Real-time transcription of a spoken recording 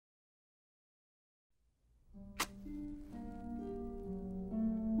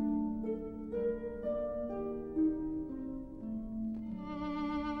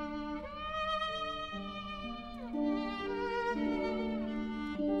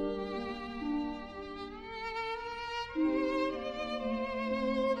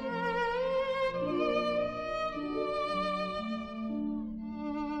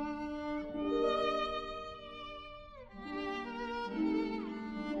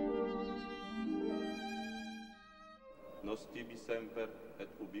nos tibi semper et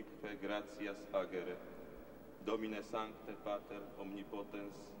ubique gratias agere. Domine sancte pater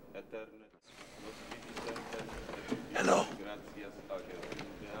omnipotens eterne. Nos tibi semper et ubique Hello. gratias agere.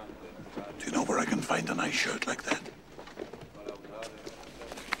 Do you know where I can find a nice shirt like that?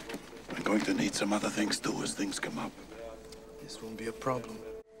 I'm going to need some other things too as things come up. This won't be a problem.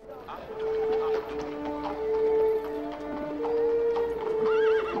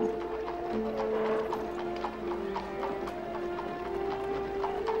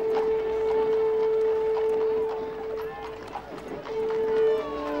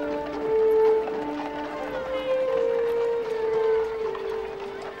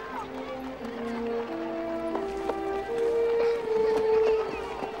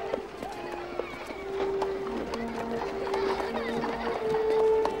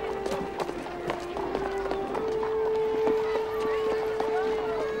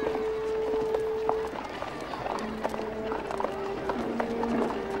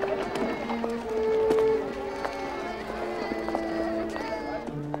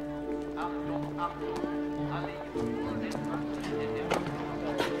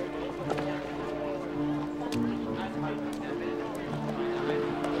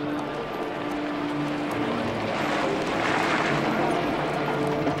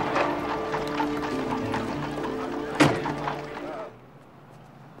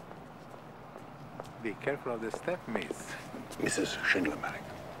 Be careful of the step, miss. Mrs. Schindler.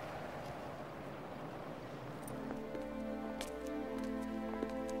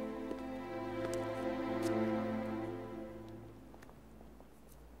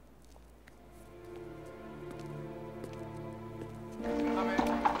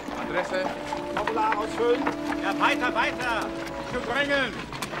 Adresse? Formular ausfüllen. Ja, weiter, weiter! Zu drängeln!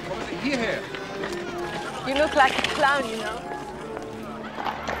 Kommen Sie hierher! You look like a clown, you know.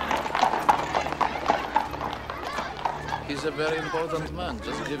 He's a very important man.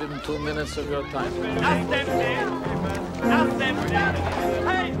 Just give him 2 minutes of your time. Lass dem stehen! Lass dem stehen!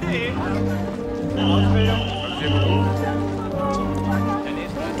 Hey, stehen!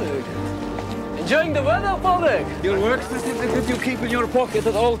 Enjoying the weather, Pfefferberg? Your work certificate you keep in your pocket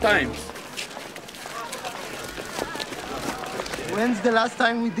at all times. When's the last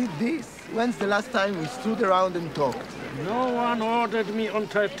time we did this? When's the last time we stood around and talked? No one ordered me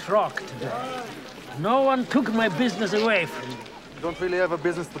onto a truck today. No one took my business away from me. You don't really have a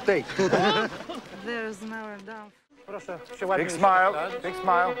business to take. There's nowhere down. Proszę, się ładnie. Big smile, big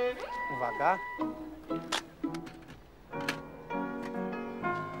smile. Uwaga.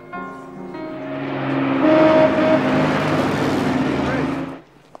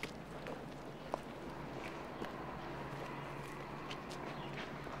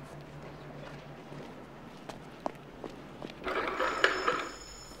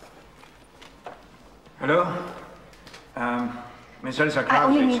 Hello? Miss Elsa I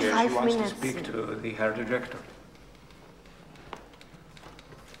only Kraus need is here. 5 She wants minutes. to speak to the Herr Director.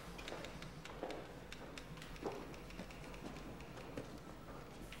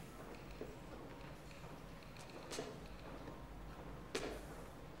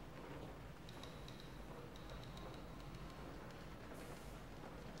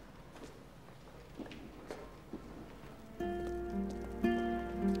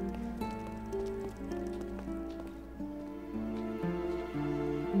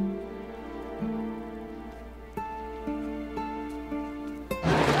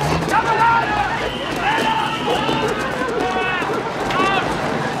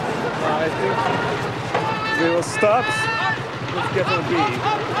 We will start with Ghetto B.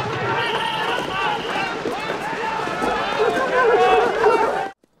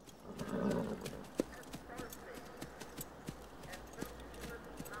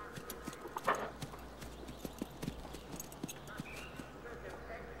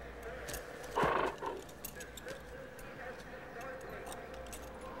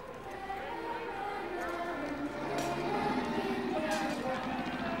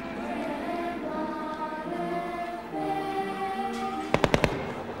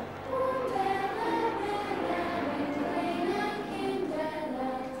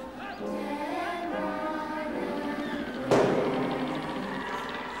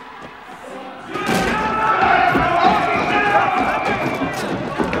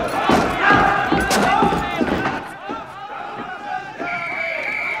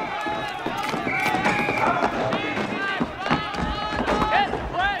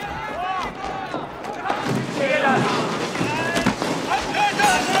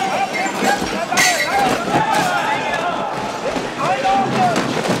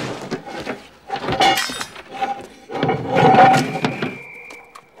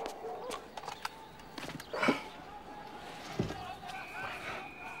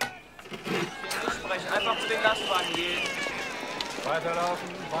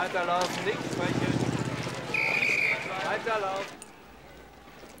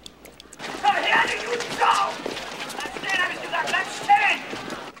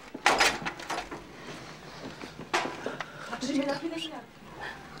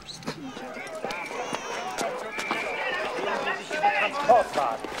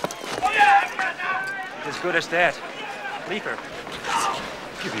 As good as dead. Leave her.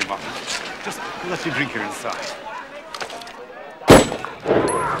 Give me a moment. Just let me bring her inside.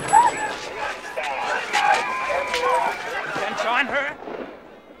 You can join her.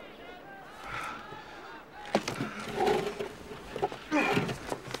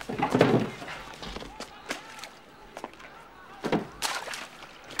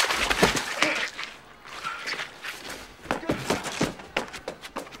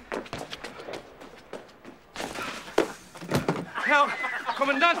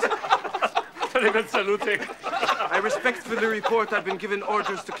 Commandant! Very good saluting. I respectfully report I've been given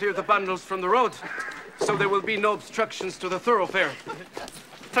orders to clear the bundles from the road, so there will be no obstructions to the thoroughfare.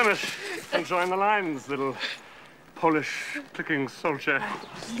 Finish and join the lines, little Polish clicking soldier.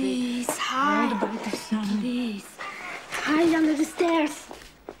 Please, hide. Please. Hide under the stairs.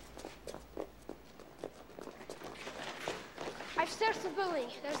 I've searched the building.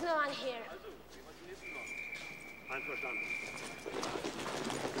 There's no one here. Einverstanden.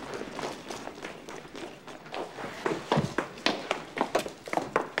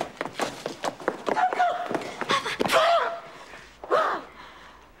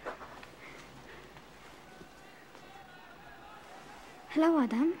 Hello,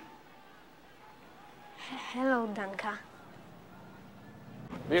 Adam. Hello, Danka.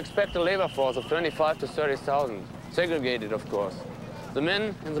 We expect a labor force of 25 to 30,000, segregated, of course. The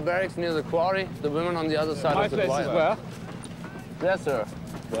men in the barracks near the quarry, the women on the other side My of the place wire. is where? Yes, sir.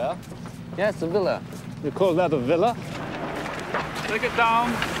 Where? Yes, the villa. You call that a villa? Take it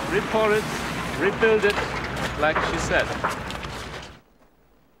down, repour it, rebuild it, like she said.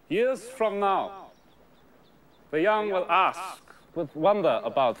 Years from now, the young will ask with wonder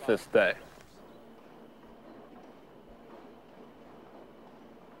about this day.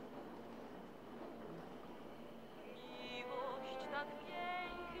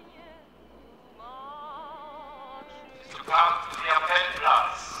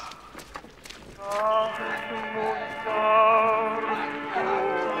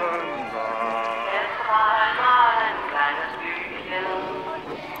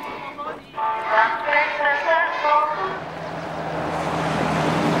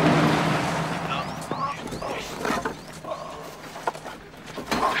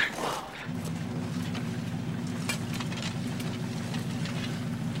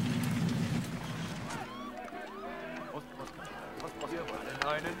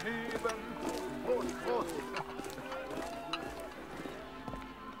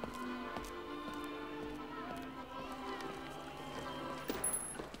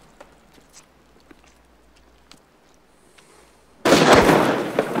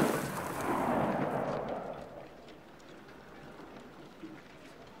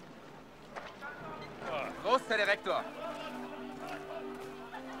 Herr Direktor.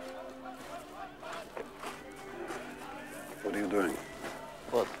 What are you doing?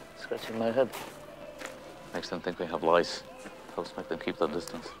 What? Scratching my head. Makes them think we have lice. Helps make them keep their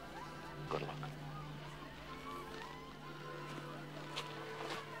distance. Good luck.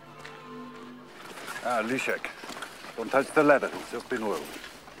 Leszek. Don't touch the leather. It's just been oiled.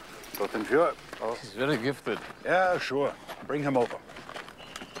 Something for you? Oh, he's very gifted. Yeah, sure. Bring him over.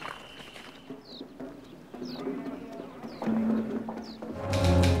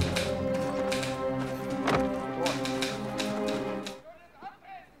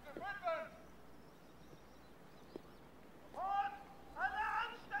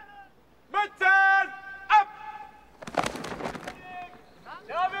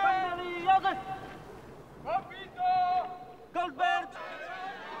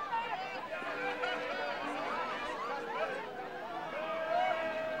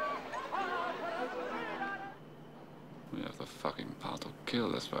 We have the fucking power to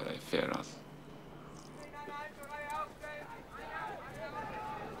kill, that's why they fear us.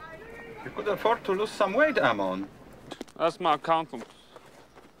 You could afford to lose some weight, Amon. That's my accountant.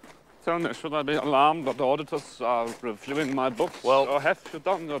 Tell me, should I be alarmed that the auditors are reviewing my books? Well, or have you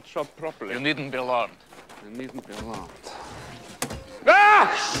done your job properly? You needn't be alarmed. You needn't be alarmed.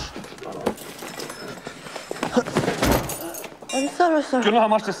 Ah! I'm sorry, sir. Do you know how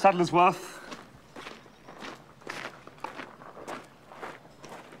much this saddle is worth?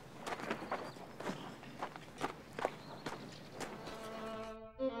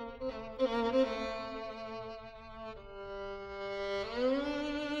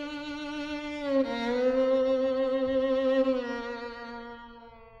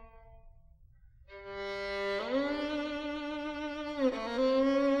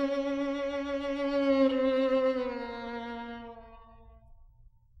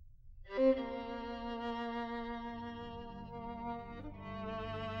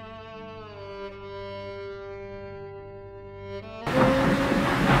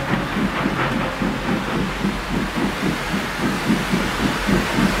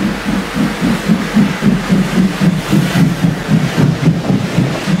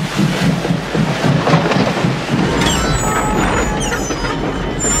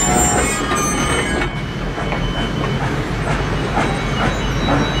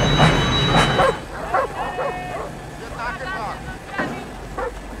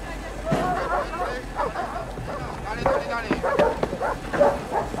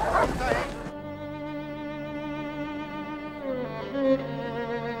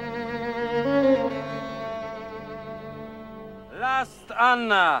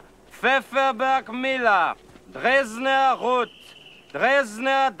 Anna, Pfefferberg Miller, Dresner Ruth,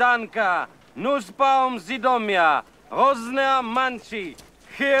 Dresner Danka, Nussbaum Sidomia, Rosner Manchi,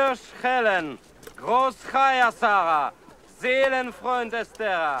 Hirsch Helen, Großchaya Sarah, Seelenfreund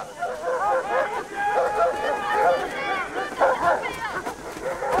Estera.